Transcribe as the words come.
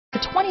The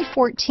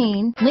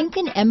 2014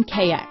 Lincoln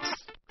MKX.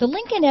 The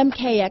Lincoln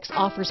MKX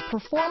offers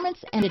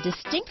performance and a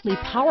distinctly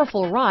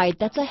powerful ride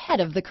that's ahead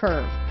of the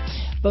curve.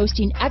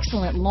 Boasting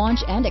excellent launch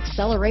and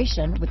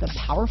acceleration with a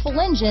powerful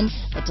engine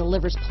that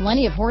delivers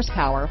plenty of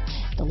horsepower,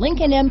 the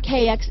Lincoln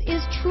MKX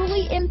is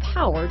truly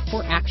empowered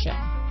for action.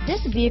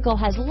 This vehicle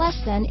has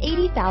less than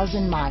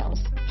 80,000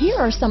 miles. Here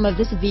are some of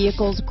this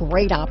vehicle's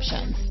great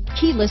options: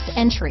 keyless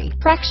entry,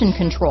 traction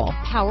control,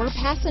 power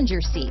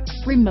passenger seat,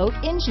 remote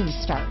engine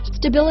start,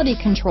 stability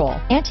control,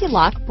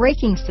 anti-lock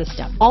braking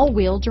system,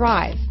 all-wheel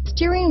drive,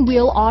 steering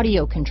wheel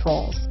audio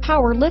controls,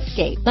 power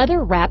liftgate,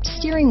 leather-wrapped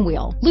steering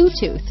wheel,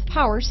 Bluetooth,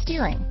 power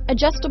steering,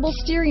 adjustable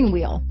steering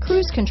wheel,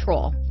 cruise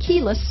control,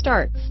 keyless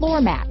start,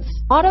 floor mats,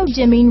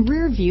 auto-dimming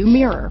rear view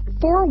mirror,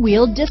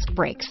 four-wheel disc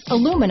brakes,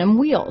 aluminum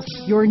wheels.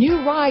 Your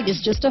new ride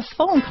is just a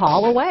phone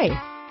call away.